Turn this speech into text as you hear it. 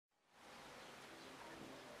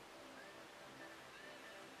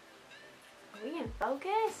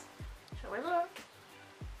Focus. Shall we look?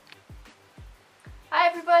 Hi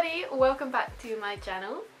everybody, welcome back to my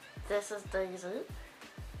channel. This is Daisy.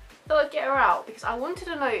 Thought I'd get her out because I wanted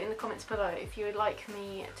to know in the comments below if you would like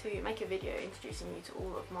me to make a video introducing you to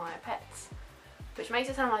all of my pets. Which makes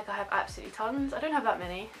it sound like I have absolutely tons. I don't have that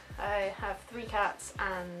many. I have 3 cats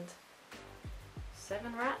and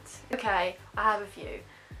 7 rats. Okay, I have a few.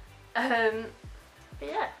 But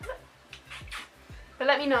yeah. But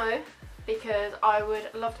let me know because I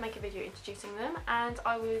would love to make a video introducing them, and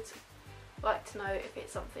I would like to know if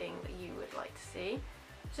it's something that you would like to see.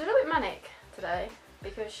 She's a little bit manic today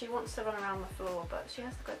because she wants to run around the floor, but she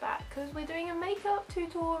has to go back because we're doing a makeup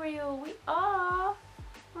tutorial. We are.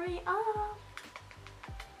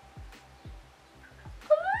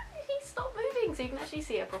 Stop moving so you can actually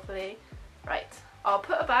see her properly. Right, I'll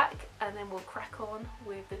put her back and then we'll crack on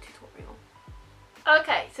with the tutorial.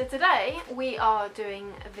 Okay, so today we are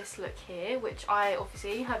doing this look here, which I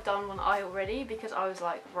obviously have done one eye already because I was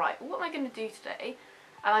like, right, what am I going to do today?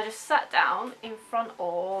 And I just sat down in front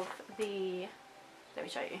of the, let me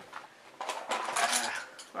show you.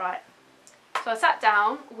 Right, so I sat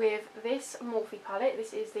down with this Morphe palette.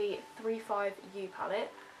 This is the 35U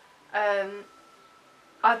palette.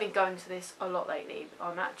 I've been going to this a lot lately.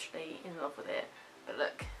 I'm actually in love with it. But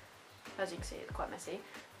look, as you can see, it's quite messy.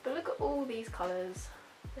 But look at all these colours.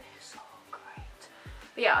 They're so great.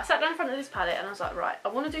 But yeah, I sat down in front of this palette and I was like, right, I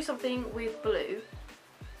want to do something with blue.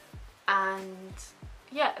 And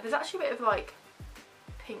yeah, there's actually a bit of like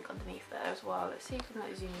pink underneath there as well. Let's see if we can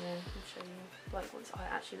like zoom in and show you like what this eye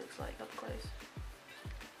actually looks like up close.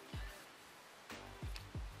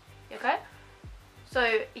 You okay?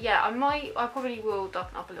 So yeah, I probably will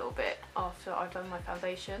darken up a little bit after I've done my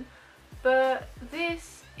foundation, but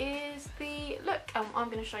this is the look, and I'm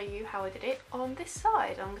going to show you how I did it on this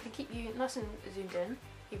side. I'm going to keep you nice and zoomed in,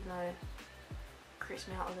 even though it creeps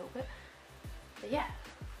me out a little bit. But yeah,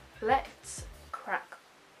 let's crack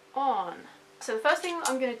on. So the first thing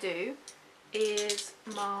I'm going to do is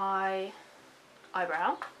my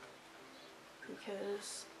eyebrow,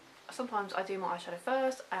 because sometimes I do my eyeshadow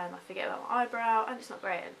first and I forget about my eyebrow and it's not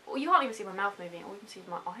great. Or you can't even see my mouth moving, or you can see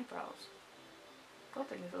my eyebrows. God,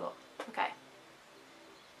 they move a lot. Okay.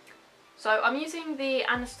 So I'm using the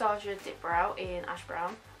Anastasia Dip Brow in Ash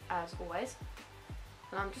Brown, as always.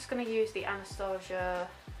 And I'm just going to use the Anastasia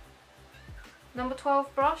number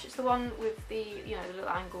 12 brush. It's the one with the, you know, the little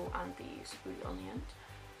angle and the spoolie on the end.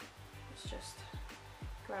 Let's just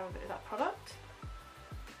grab a bit of that product.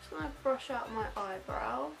 Just going to brush out my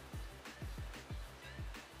eyebrow.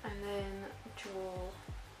 And then draw in.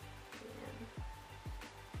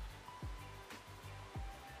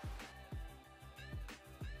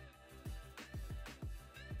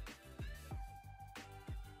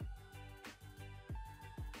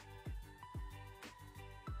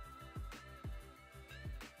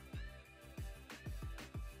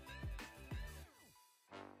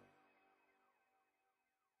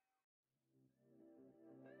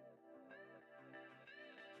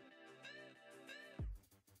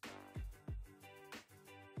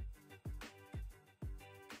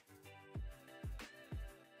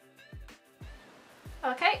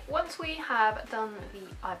 Okay, once we have done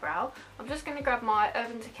the eyebrow, I'm just going to grab my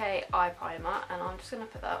Urban Decay eye primer and I'm just going to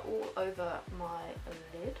put that all over my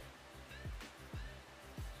lid.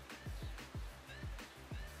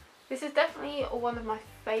 This is definitely one of my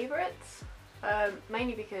favourites,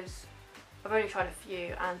 mainly because I've only tried a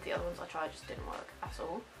few and the other ones I tried just didn't work at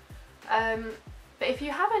all. But if you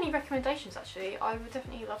have any recommendations, actually, I would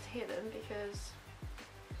definitely love to hear them because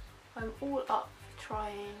I'm all up for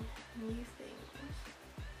trying new things.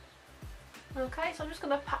 Okay, so I'm just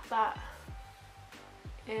going to pat that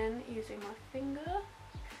in using my finger.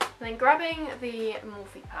 And then grabbing the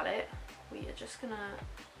Morphe palette, we are just going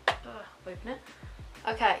to open it.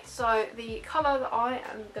 Okay, so the colour that I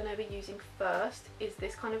am going to be using first is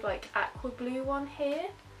this kind of like aqua blue one here.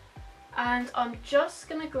 And I'm just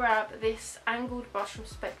going to grab this angled brush from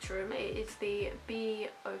Spectrum. It is the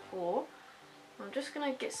B04. I'm just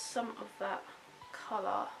going to get some of that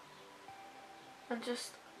colour and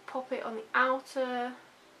just pop it on the outer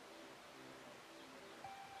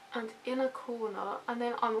and inner corner, and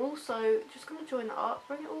then I'm also just going to join that up,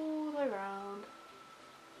 bring it all the way around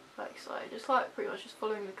like so, just like pretty much just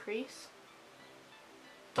following the crease.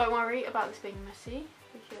 Don't worry about this being messy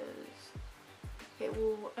because it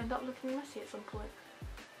will end up looking messy at some point.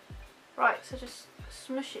 Right, so just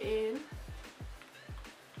smush it in,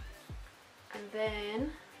 and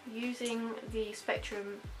then using the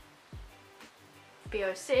Spectrum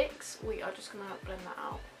B06, we are just going to blend that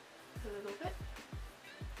out a little bit.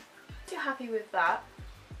 Once you're happy with that,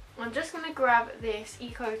 I'm just going to grab this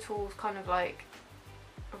Eco Tools kind of like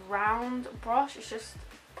round brush. It's just,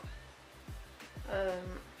 I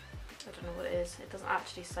don't know what it is. It doesn't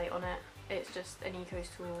actually say on it. It's just an Eco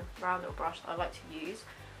Tool round little brush that I like to use.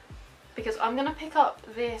 Because I'm going to pick up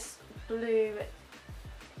this blue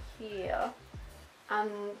here and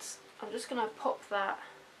I'm just going to pop that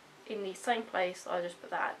in the same place that I just put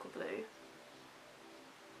that aqua blue.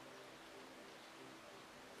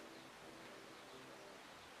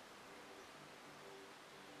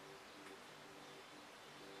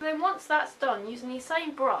 Then once that's done, using the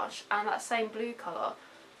same brush and that same blue colour,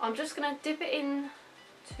 I'm just going to dip it in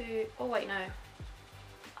to, oh wait no,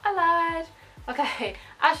 I lied. Okay,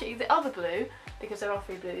 actually the other blue, because there are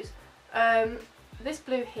 3 blues, this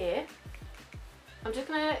blue here, I'm just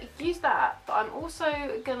going to use that, but I'm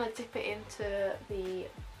also going to dip it into the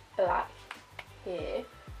black here,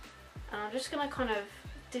 and I'm just going to kind of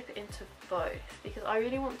dip it into both, because I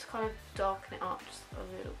really want to kind of darken it up just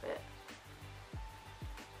a little bit.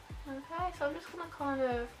 Okay, so I'm just going to kind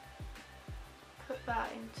of put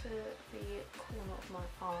that into the corner of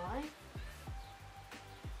my eye.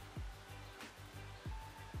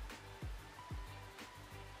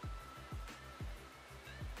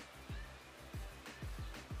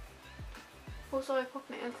 Also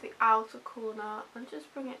popping it into the outer corner and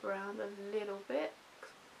just bring it around a little bit.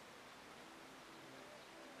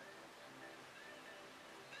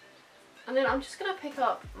 And then I'm just going to pick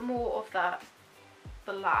up more of that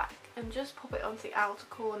black and just pop it onto the outer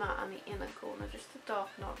corner and the inner corner just to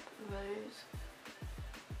darken up those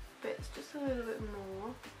bits just a little bit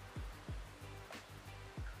more.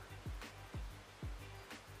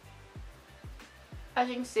 As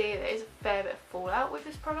you can see, there is a fair bit of fallout with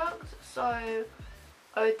this product, so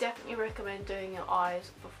I would definitely recommend doing your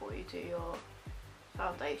eyes before you do your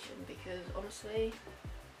foundation, because honestly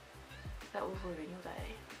that will ruin your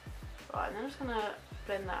day. Right, and then I'm just going to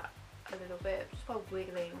blend that a little bit just by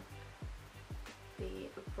wiggling the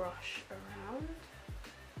brush around.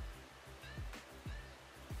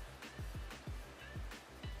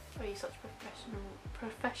 I use such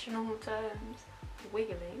professional terms.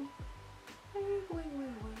 Wiggling.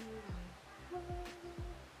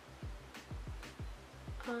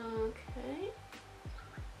 Okay.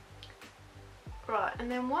 Right,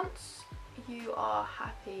 and then once you are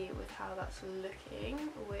happy with how that's looking,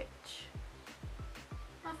 which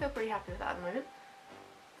I feel pretty happy with that at the moment,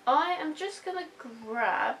 I am just going to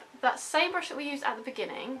grab that same brush that we used at the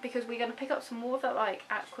beginning, because we're going to pick up some more of that like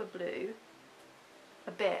aqua blue,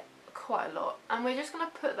 a bit, quite a lot, and we're just going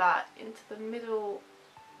to put that into the middle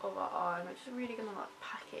of our eye, and we're just really going to like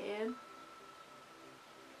pack it in.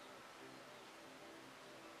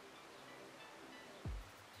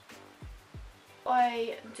 What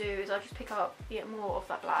I do is I just pick up yet more of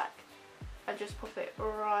that black and just pop it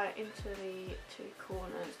right into the 2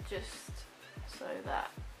 corners, just so that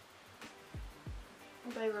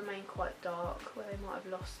they remain quite dark where they might have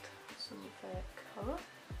lost some of their colour.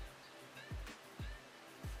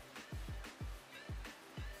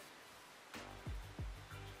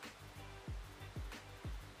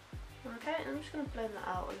 Okay, and I'm just going to blend that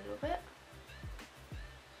out a little bit.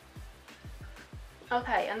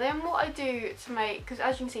 Okay, and then what I do to make, because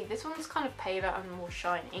as you can see this one's kind of paler and more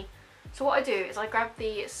shiny, so what I do is I grab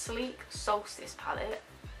the Sleek Solstice palette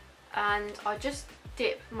and I just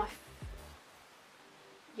dip my,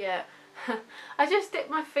 I just dip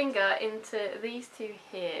my finger into these 2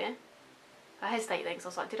 here. I hesitated then because I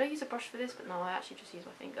was like, did I use a brush for this? But no, I actually just used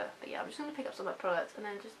my finger. But yeah, I'm just going to pick up some of that product and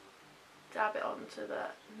then just dab it onto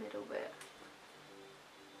that middle bit,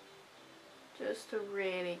 just to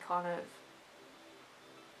really kind of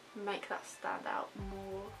make that stand out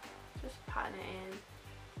more. Just patting it in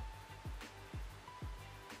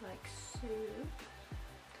like so.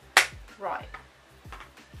 Right,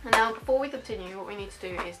 and now before we continue, what we need to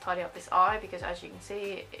do is tidy up this eye, because as you can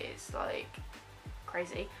see it's like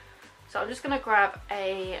crazy. So I'm just going to grab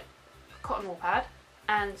a cotton wool pad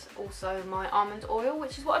and also my almond oil,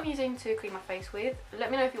 which is what I'm using to clean my face with.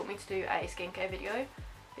 Let me know if you want me to do a skincare video,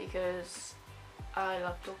 because I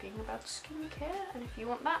love talking about skincare, and if you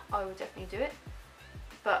want that I will definitely do it.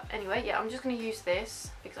 But anyway, yeah, I'm just going to use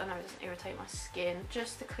this because I know it doesn't irritate my skin,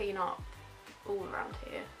 just to clean up all around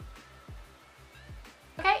here.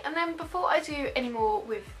 Okay, and then before I do any more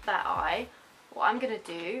with that eye, what I'm going to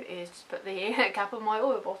do is just put the cap on my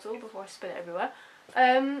oil bottle before I spill it everywhere.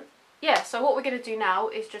 Yeah, so what we're going to do now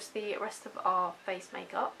is just the rest of our face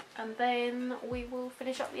makeup, and then we will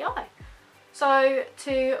finish up the eye. So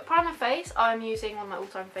to prime my face, I'm using one of my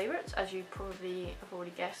all-time favourites, as you probably have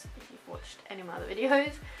already guessed if you've watched any of my other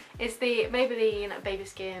videos. It's the Maybelline Baby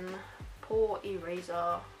Skin Pore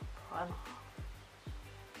Eraser primer.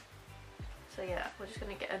 So yeah, we're just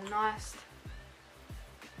going to get a nice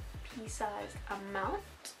pea-sized amount,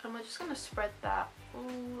 and we're just going to spread that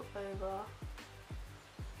all over.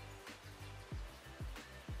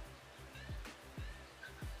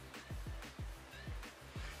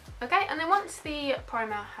 Okay, and then once the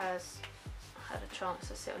primer has had a chance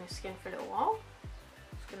to sit on your skin for a little while,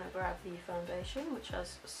 I'm just going to grab the foundation, which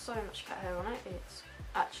has so much cat hair on it, it's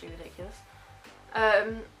actually ridiculous.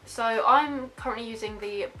 So I'm currently using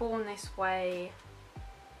the Born This Way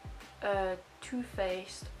Too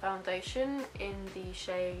Faced foundation in the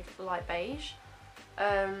shade Light Beige.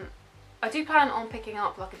 I do plan on picking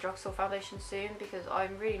up like a drugstore foundation soon, because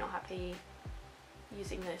I'm really not happy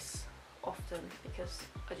using this often because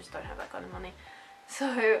I just don't have that kind of money.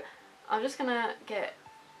 So I'm just gonna get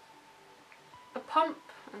a pump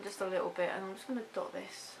and just a little bit, and I'm just gonna dot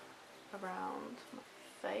this around my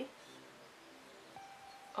face.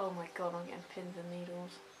 Oh my god, I'm getting pins and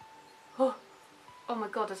needles. Oh my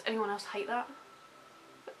god, does anyone else hate that?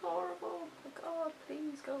 It's horrible. Oh my god,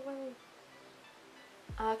 please go away.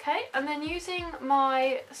 Okay, and then using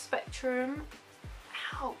my Spectrum,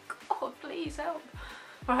 oh god, please help.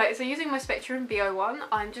 Right, so using my Spectrum B01,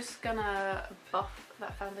 I'm just gonna buff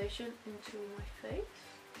that foundation into my face.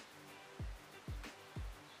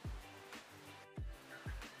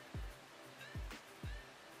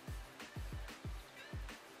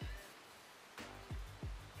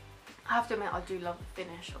 I have to admit, I do love the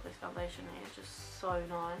finish of this foundation. It's just so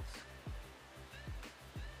nice.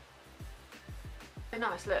 So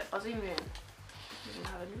nice, look, I'll zoom in. You can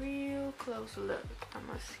have a real close look at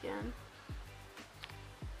my skin.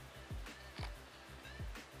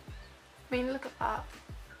 I mean, look at that.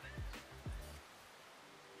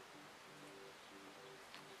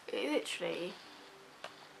 It literally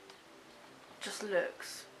just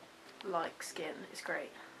looks like skin. It's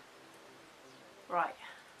great. Right.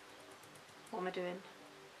 What am I doing?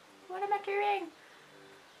 What am I doing?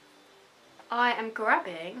 I am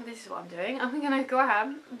grabbing, this is what I'm doing, I'm going to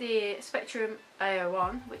grab the Spectrum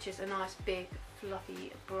A01, which is a nice big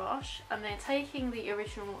fluffy brush, and then taking the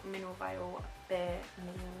original Mineral Veil Bare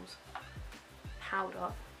Minerals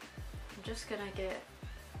powder, I'm just going to get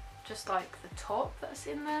just like the top that's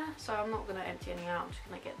in there, so I'm not going to empty any out, I'm just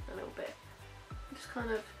going to get a little bit, just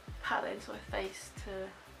kind of pat that into my face to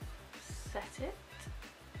set it.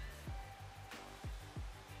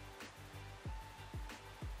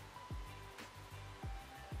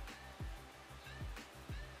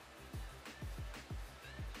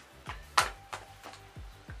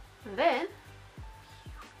 And then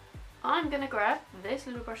I'm going to grab this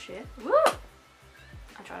little brush here. Woo!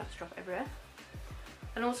 I'm trying not to drop it everywhere.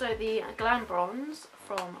 And also the Glam Bronze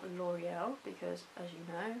from L'Oreal, because as you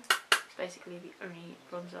know, it's basically the only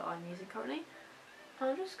bronzer I'm using currently.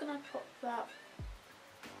 I'm just going to pop that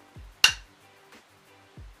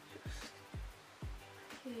just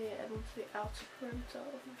here and onto the outer perimeter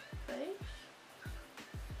of my face.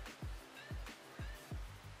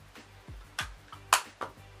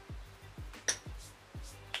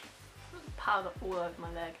 Powder all over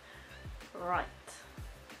my leg. Right.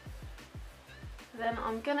 Then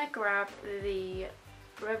I'm gonna grab the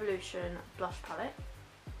Revolution blush palette.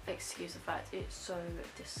 Excuse the fact it's so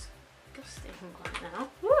disgusting right now.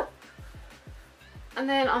 Woo! And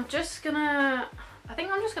then I'm just gonna, I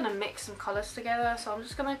think I'm just gonna mix some colours together. So I'm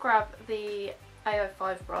just gonna grab the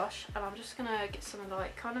A05 brush and I'm just gonna get some of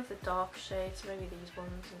like kind of the dark shades, maybe these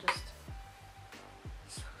ones, and just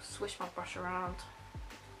swish my brush around.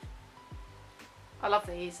 I love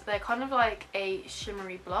these. They're kind of like a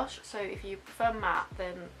shimmery blush, so if you prefer matte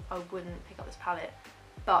then I wouldn't pick up this palette,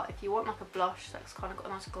 but if you want like a blush that's kind of got a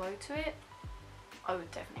nice glow to it, I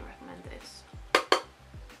would definitely recommend this.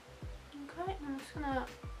 Okay, I'm just gonna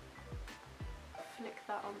flick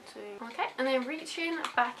that onto. Okay, and then reaching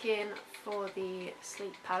back in for the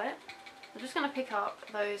Sleep palette, I'm just gonna pick up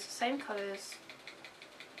those same colours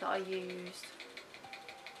that I used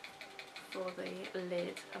for the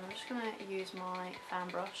lid, and I'm just going to use my fan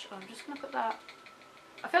brush. I'm just going to put that,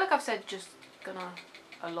 I feel like I've said just gonna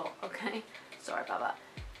a lot, okay, sorry about that,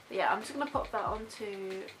 but yeah, I'm just going to pop that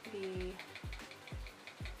onto the,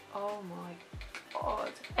 oh my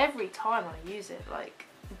god, every time I use it, like,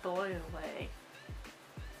 blown away.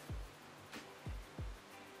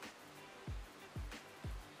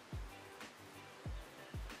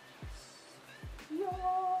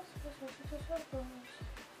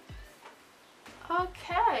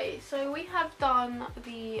 Okay, so we have done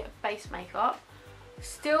the base makeup.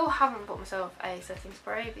 Still haven't bought myself a setting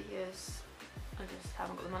spray because I just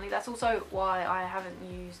haven't got the money. That's also why I haven't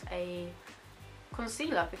used a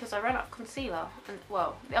concealer because I ran out of concealer. And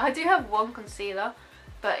well, I do have one concealer,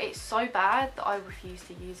 but it's so bad that I refuse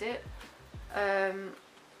to use it. But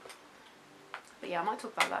yeah, I might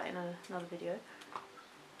talk about that in another video.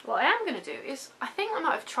 What I am going to do is, I think I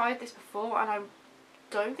might have tried this before and I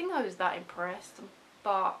don't think I was that impressed,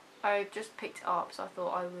 but I just picked it up, so I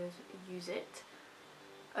thought I would use it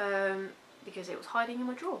because it was hiding in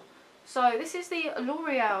my drawer. So this is the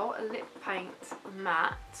L'Oreal Lip Paint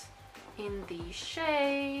Matte in the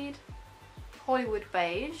shade Hollywood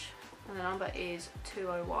Beige, and the number is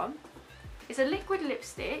 201. It's a liquid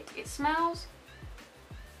lipstick. It smells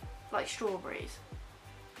like strawberries,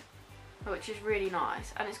 which is really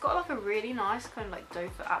nice, and it's got like a really nice kind of like doe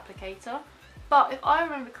foot applicator, but if I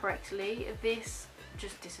remember correctly, this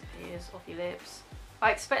just disappears off your lips.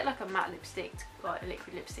 I expect like a matte lipstick, like a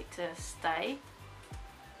liquid lipstick, to stay,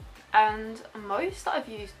 and most that I've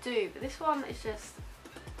used do, but this one is just,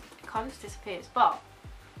 it kind of just disappears. But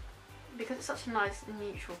because it's such a nice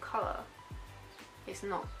neutral colour, it's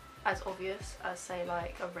not as obvious as say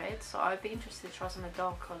like a red, so I'd be interested to try some of the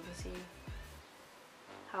dark colours and see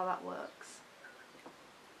how that works.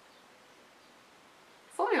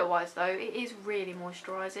 Formula wise though, it is really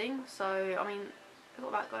moisturising, so I mean, they've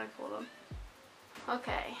got that going for them.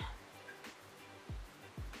 Okay,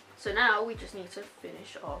 so now we just need to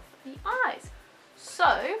finish off the eyes.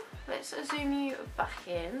 So let's zoom you back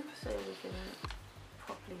in so we can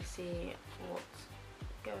properly see what's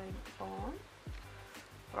going on.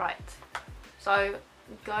 Right, so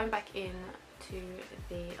going back in to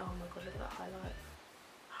the, oh my god, look at that highlight.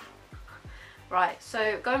 Right,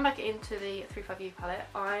 so going back into the 35U palette,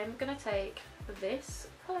 I'm going to take this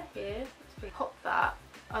colour here, let's pop that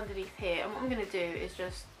underneath here, and what I'm going to do is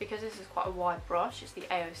just, because this is quite a wide brush, it's the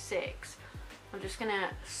A06, I'm just going to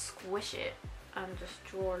squish it and just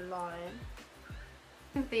draw a line.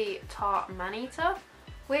 The Tarte Man-Eater,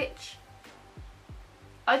 which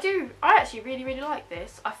I actually really like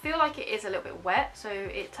this. I feel like it is a little bit wet, so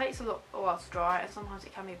it takes a while to dry, and sometimes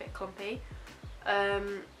it can be a bit clumpy.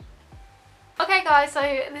 Okay guys, so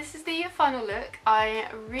this is the final look. I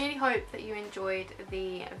really hope that you enjoyed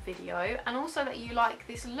the video and also that you like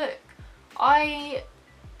this look. I'm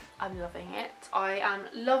loving it. I am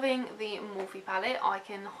loving the Morphe palette. I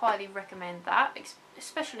can highly recommend that,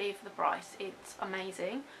 especially for the price. It's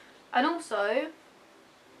amazing. And also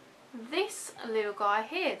this little guy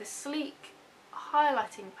here, the sleek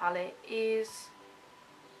highlighting palette, is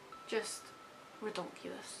just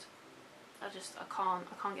ridiculous. I can't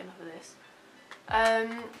get enough of this.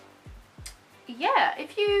 Yeah,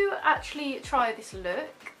 if you actually try this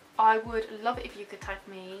look, I would love it if you could tag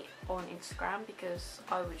me on Instagram, because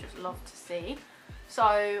I would just love to see.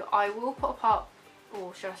 So I will put up,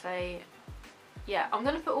 or should I say, yeah, I'm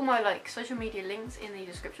going to put all my like social media links in the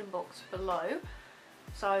description box below,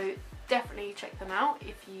 so definitely check them out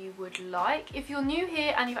if you would like. If you're new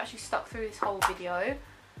here and you've actually stuck through this whole video,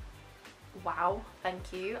 wow,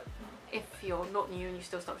 thank you. If you're not new and you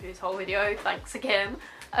still stuck through this whole video, thanks again.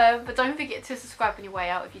 But don't forget to subscribe on your way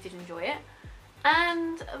out if you did enjoy it.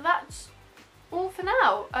 And that's all for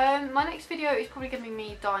now. My next video is probably going to be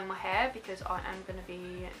me dyeing my hair, because I am going to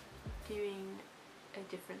be doing a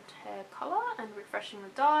different hair colour and refreshing the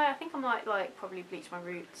dye. I think I might like probably bleach my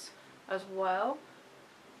roots as well.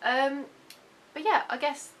 But yeah, I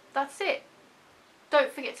guess that's it.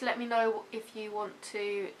 Don't forget to let me know if you want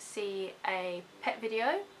to see a pet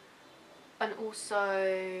video. And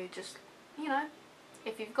also just, you know,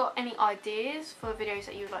 if you've got any ideas for videos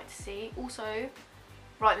that you would like to see, also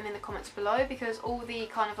write them in the comments below, because all the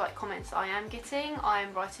kind of like comments I am getting, I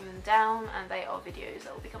am writing them down, and they are videos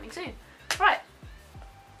that will be coming soon. Right,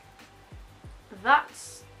 that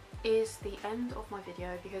is the end of my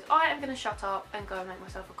video, because I am going to shut up and go and make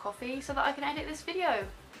myself a coffee so that I can edit this video.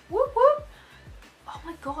 Whoop whoop! Oh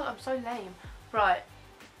my god, I'm so lame. Right.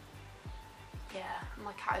 Yeah,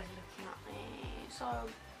 my cat is looking at me, so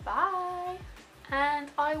bye, and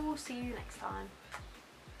I will see you next time.